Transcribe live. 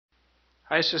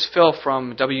Hi, this is Phil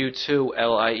from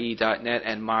W2LIE.net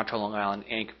and Monitor Long Island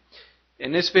Inc.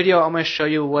 In this video, I'm going to show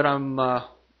you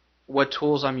what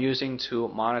tools I'm using to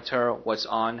monitor what's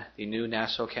on the new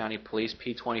Nassau County Police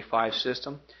P25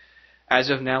 system. As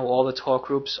of now, all the talk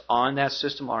groups on that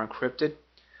system are encrypted.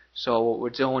 So what we're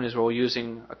doing is we're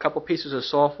using a couple pieces of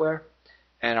software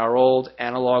and our old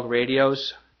analog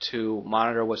radios to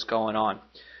monitor what's going on.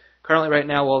 Currently, right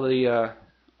now, all the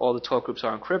talk groups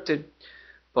are encrypted.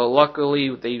 But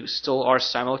luckily, they still are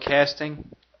simulcasting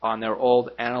on their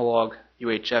old analog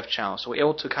UHF channel. So we're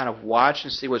able to kind of watch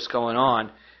and see what's going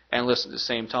on and listen at the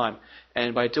same time.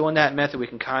 And by doing that method, we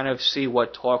can kind of see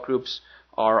what talk groups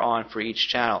are on for each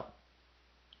channel.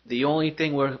 The only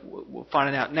thing we're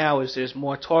finding out now is there's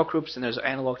more talk groups than there's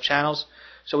analog channels.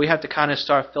 So we have to kind of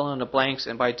start filling in the blanks.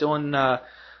 And by doing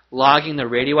logging the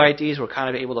radio IDs, we're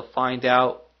kind of able to find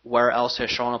out where else has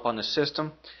shown up on the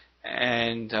system.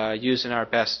 And using our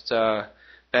best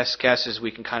guesses,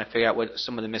 we can kind of figure out what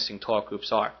some of the missing talk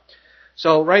groups are.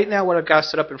 So right now, what I've got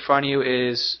set up in front of you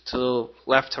is, to the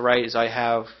left to right, is I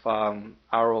have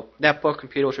our netbook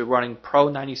computer, which we're running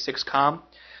Pro96Com,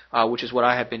 which is what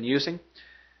I have been using.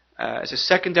 As a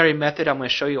secondary method, I'm going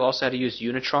to show you also how to use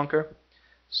Unitrunker.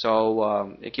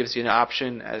 So it gives you an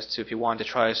option as to if you want to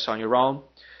try this on your own.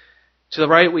 To the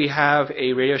right, we have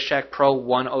a Radio Shack Pro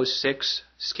 106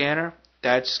 scanner.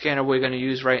 That scanner we're going to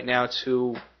use right now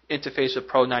to interface with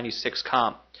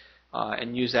Pro96Com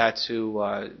and use that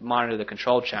to monitor the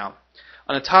control channel.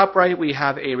 On the top right, we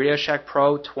have a Radio Shack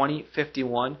Pro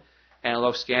 2051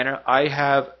 analog scanner. I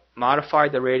have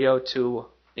modified the radio to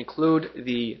include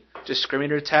the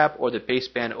discriminator tap or the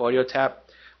baseband audio tap.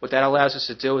 What that allows us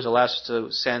to do is allows us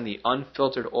to send the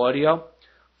unfiltered audio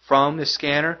from the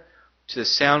scanner to the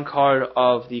sound card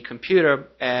of the computer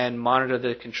and monitor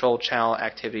the control channel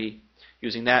activity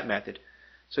using that method.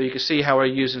 So you can see how we're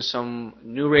using some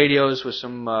new radios with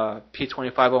some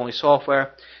P25 only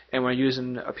software, and we're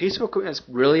using a piece of equipment that's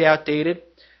really outdated,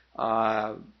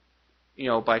 by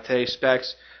today's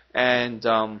specs, and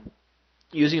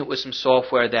using it with some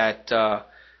software that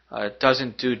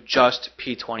doesn't do just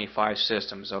P25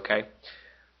 systems. Okay.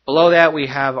 Below that, we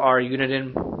have our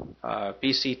Unitin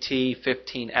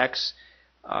BCT15X.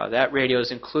 That radio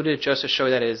is included just to show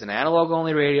that it is an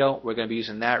analog-only radio. We're going to be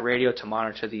using that radio to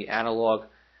monitor the analog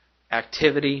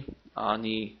activity on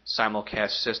the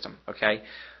simulcast system. Okay,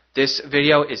 this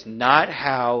video is not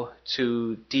how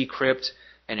to decrypt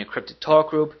an encrypted talk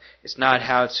group. It's not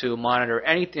how to monitor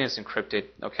anything that's encrypted.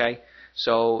 Okay,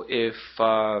 so if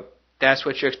that's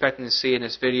what you're expecting to see in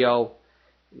this video,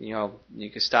 you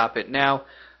can stop it now.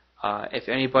 If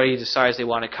anybody decides they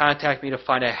want to contact me to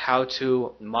find out how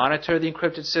to monitor the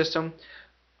encrypted system,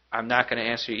 I'm not going to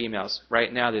answer your emails.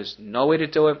 Right now, there's no way to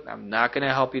do it. I'm not going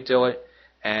to help you do it,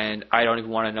 and I don't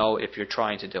even want to know if you're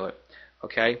trying to do it.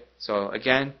 Okay? So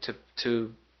again,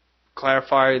 to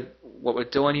clarify what we're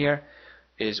doing here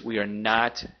is we are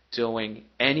not doing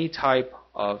any type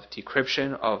of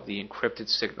decryption of the encrypted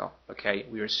signal. Okay?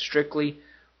 We are strictly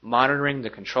monitoring the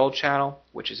control channel,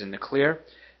 which is in the clear.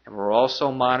 And we're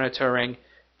also monitoring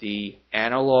the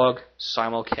analog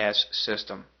simulcast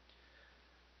system.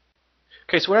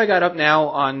 Okay, so what I got up now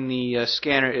on the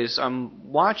scanner is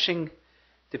I'm watching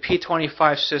the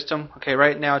P25 system. Okay,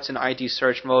 right now it's in ID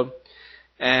search mode.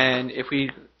 And if we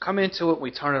come into it,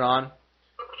 we turn it on,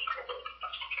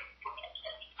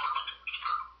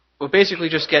 we're basically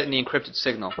just getting the encrypted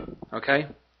signal. Okay?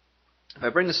 If I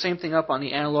bring the same thing up on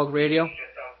the analog radio,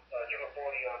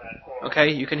 okay,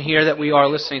 you can hear that we are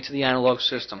listening to the analog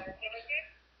system.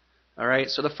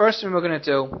 Alright, so the first thing we're going to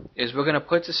do is we're going to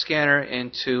put the scanner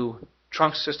into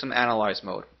trunk system analyze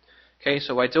mode. Okay,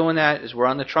 so by doing that is we're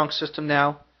on the trunk system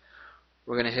now.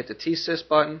 We're going to hit the T-sys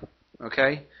button.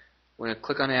 Okay, we're going to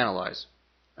click on analyze.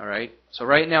 Alright, so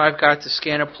right now I've got the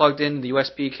scanner plugged in, the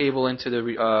USB cable into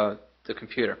the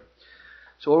computer.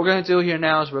 So what we're going to do here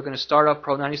now is we're going to start up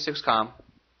Pro96Com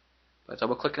by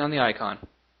double clicking on the icon.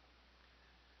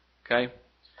 Okay,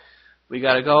 we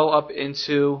got to go up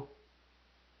into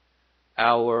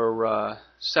our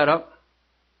setup.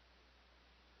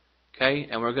 Okay,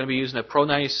 and we're going to be using a Pro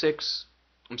 106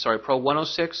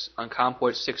 on COM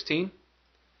port 16,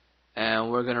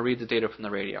 and we're going to read the data from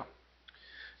the radio.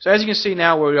 So as you can see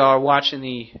now, we are watching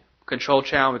the control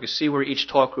channel. We can see where each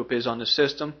talk group is on the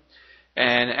system,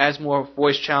 and as more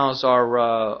voice channels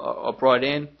are brought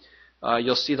in,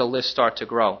 you'll see the list start to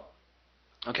grow.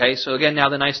 Okay, so again, now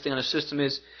the nice thing on the system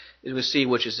is we see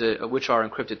which are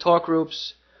encrypted talk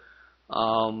groups,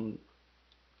 and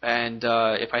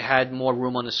if I had more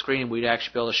room on the screen, we'd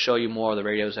actually be able to show you more of the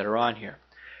radios that are on here.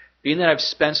 Being that I've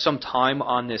spent some time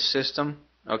on this system,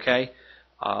 okay,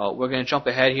 We're going to jump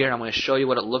ahead here, and I'm going to show you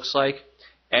what it looks like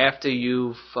after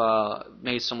you've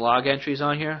made some log entries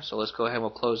on here. So let's go ahead and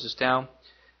we'll close this down,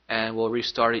 and we'll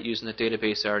restart it using the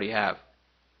database I already have.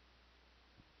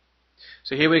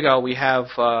 So here we go. We have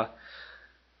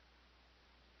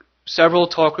several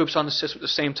talk groups on the system at the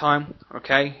same time.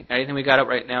 Okay, anything we got up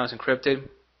right now is encrypted.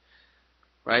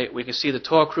 Right, we can see the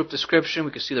talk group description.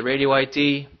 We can see the radio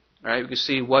ID. Right, we can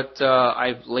see what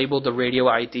I've labeled the radio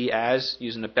ID as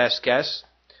using the best guess.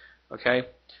 Okay,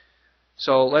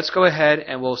 so let's go ahead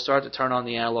and we'll start to turn on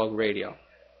the analog radio.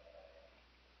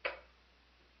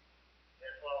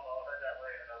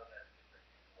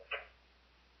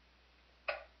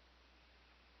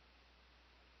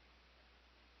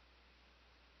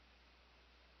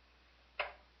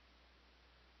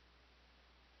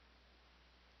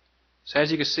 So as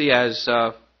you can see, as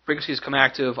frequencies come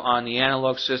active on the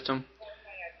analog system,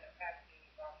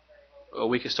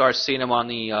 we can start seeing them on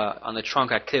the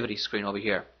trunk activity screen over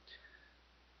here.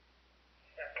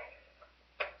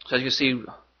 So as you can see,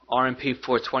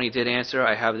 RMP420 did answer.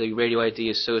 I have the radio ID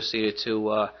associated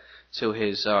to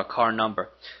his car number.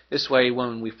 This way,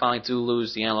 when we finally do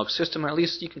lose the analog system, at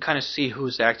least you can kind of see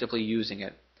who's actively using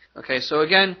it. Okay, so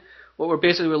again, what we're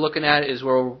looking at is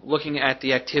we're looking at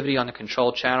the activity on the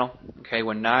control channel. Okay,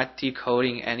 we're not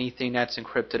decoding anything that's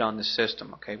encrypted on the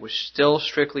system. Okay, we're still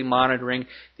strictly monitoring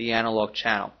the analog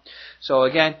channel. So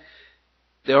again,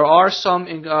 there are some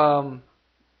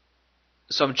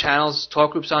channels,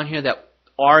 talk groups on here that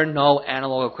are no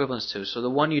analog equivalents to. So the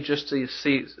one you just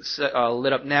see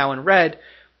lit up now in red,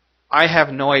 I have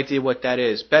no idea what that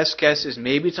is. Best guess is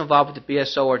maybe it's involved with the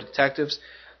BSO or detectives.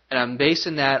 And I'm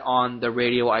basing that on the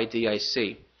radio ID I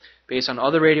see. Based on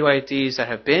other radio IDs that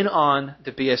have been on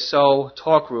the BSO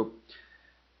talk group,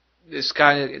 it's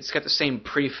got the same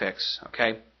prefix.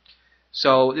 Okay,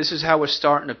 so this is how we're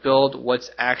starting to build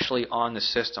what's actually on the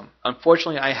system.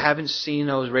 Unfortunately, I haven't seen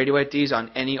those radio IDs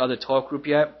on any other talk group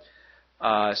yet,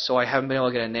 so I haven't been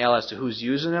able to get a nail as to who's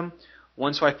using them.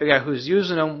 Once I figure out who's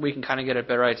using them, we can kind of get a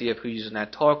better idea of who's using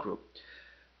that talk group.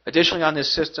 Additionally, on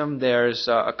this system, there's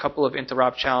a couple of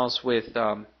interop channels with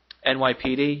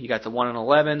NYPD. You got the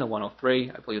 111, the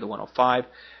 103, I believe the 105.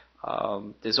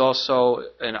 There's also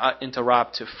an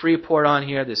interop to Freeport on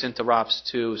here. There's interops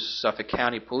to Suffolk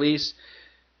County Police,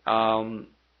 and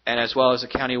as well as a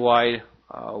countywide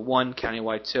 1,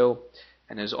 countywide 2.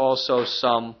 And there's also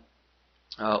some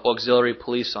auxiliary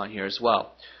police on here as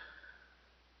well.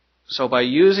 So by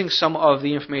using some of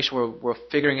the information we're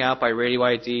figuring out by radio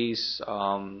IDs,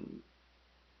 some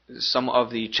of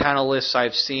the channel lists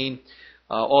I've seen,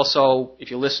 also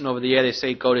if you listen over the air, they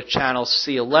say go to channel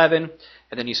C11,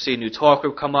 and then you see a new talk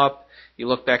group come up. You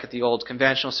look back at the old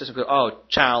conventional system, go, oh,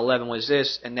 channel 11 was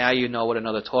this, and now you know what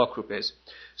another talk group is.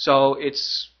 So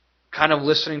it's kind of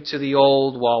listening to the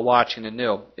old while watching the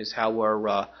new is how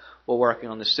we're working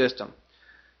on the system.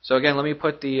 So again, let me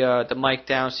put the mic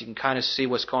down so you can kind of see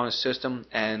what's going on in the system,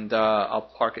 and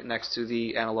I'll park it next to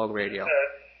the analog radio. West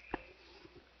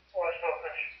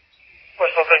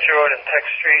Country Road and Tech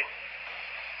Street.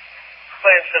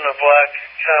 Planes in a black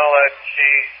Cadillac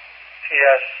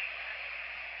GTS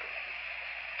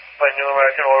by New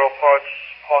American Auto Parts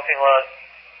parking lot.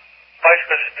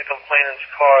 Bicyclist in the complainant's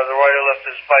car. The rider left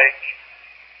his bike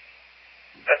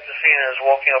at the scene and is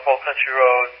walking up Old Country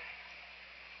Road.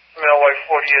 Male, white,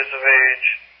 40 years of age,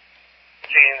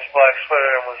 jeans, black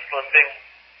sweater, and was limping.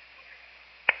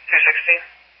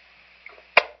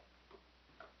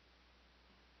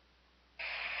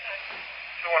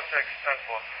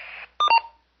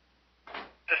 216? 216, 10-4.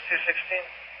 This 216?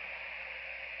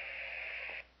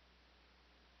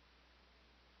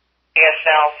 Yes,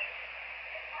 South.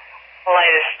 The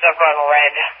light is stuck on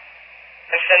red.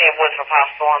 Vicinity of Winthrop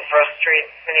Hospital on 1st Street,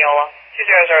 Mineola.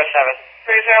 2007.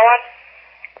 301?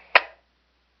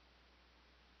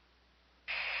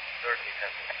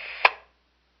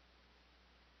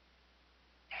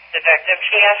 Detective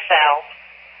TSL,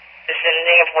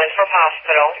 vicinity of Winthrop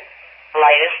Hospital,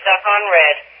 light is stuck on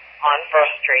red on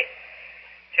 1st Street,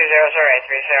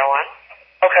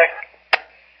 2008-301. Okay.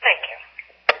 Thank you.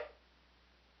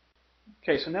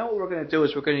 Okay, so now what we're going to do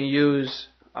is we're going to use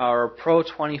our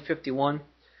Pro2051,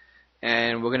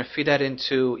 and we're going to feed that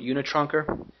into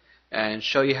Unitrunker and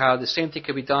show you how the same thing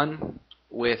can be done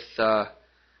with a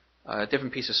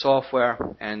different piece of software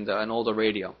and an older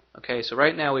radio. Okay, so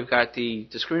right now we've got the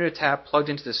discriminator tap plugged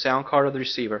into the sound card of the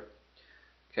receiver.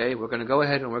 Okay, we're going to go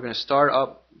ahead and we're going to start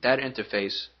up that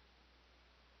interface.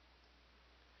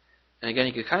 And again,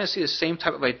 you can kind of see the same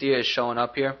type of idea is showing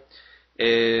up here.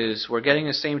 Is we're getting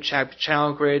the same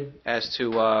channel grid as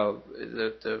to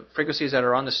the frequencies that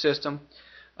are on the system.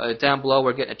 Down below,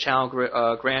 we're getting a channel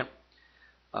grant.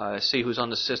 See who's on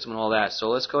the system and all that. So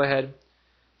let's go ahead.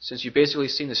 Since you've basically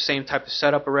seen the same type of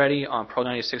setup already on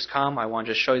Pro96Com, I want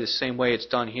to just show you the same way it's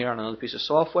done here on another piece of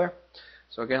software.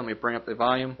 So again, let me bring up the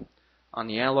volume on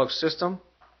the analog system,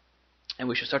 and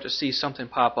we should start to see something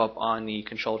pop up on the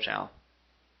control channel.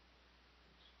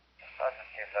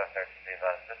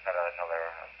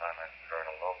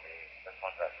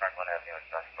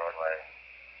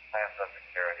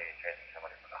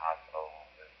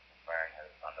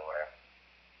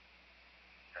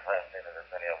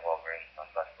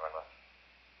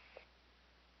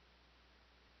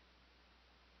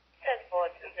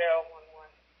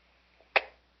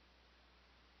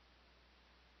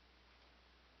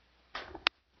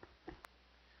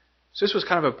 So this was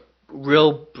kind of a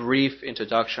real brief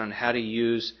introduction on how to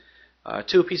use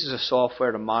two pieces of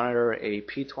software to monitor a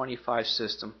P25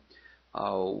 system.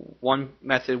 One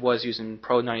method was using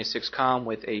Pro96Com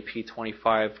with a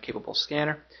P25 capable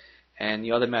scanner, and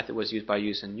the other method was used by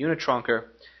using Unitrunker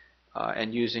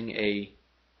and using a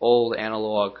old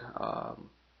analog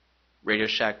Radio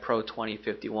Shack Pro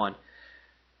 2051.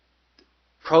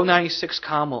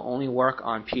 Pro96Com will only work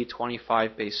on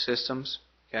P25 based systems.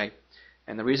 Okay.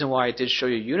 And the reason why I did show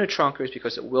you Unitrunker is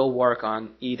because it will work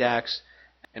on EDAX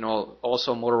and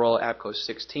also Motorola APCO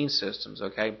 16 systems.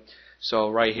 Okay, so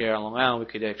right here on Long Island, we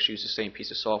could actually use the same piece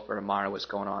of software to monitor what's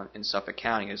going on in Suffolk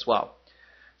County as well.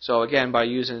 So again, by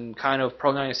using kind of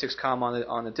Pro96Com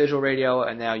on the digital radio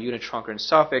and now Unitrunker in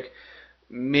Suffolk,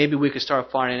 maybe we could start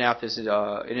finding out there's an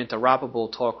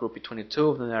interoperable talk group between the two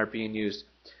of them that are being used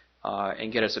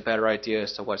and get us a better idea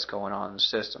as to what's going on in the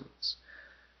systems.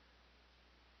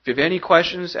 If you have any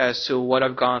questions as to what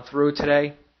I've gone through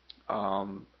today,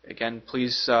 again,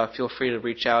 please feel free to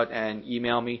reach out and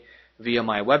email me via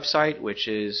my website, which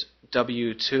is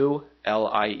w2lie.net.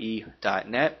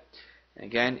 And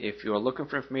again, if you're looking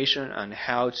for information on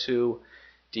how to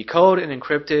decode an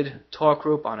encrypted talk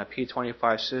group on a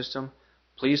P25 system,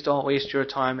 please don't waste your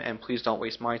time and please don't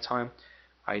waste my time.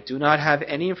 I do not have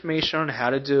any information on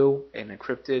how to do an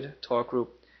encrypted talk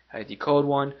group, how to decode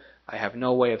one. I have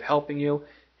no way of helping you.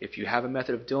 If you have a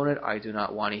method of doing it, I do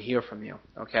not want to hear from you.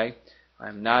 Okay?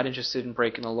 I'm not interested in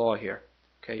breaking the law here.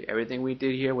 Okay? Everything we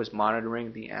did here was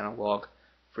monitoring the analog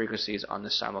frequencies on the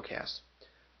simulcast.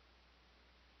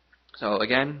 So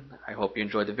again, I hope you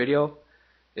enjoyed the video.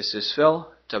 This is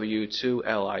Phil,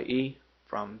 W2LIE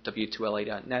from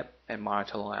W2LA.net and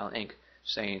Monitor Long Island Inc.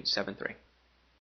 saying 7-3.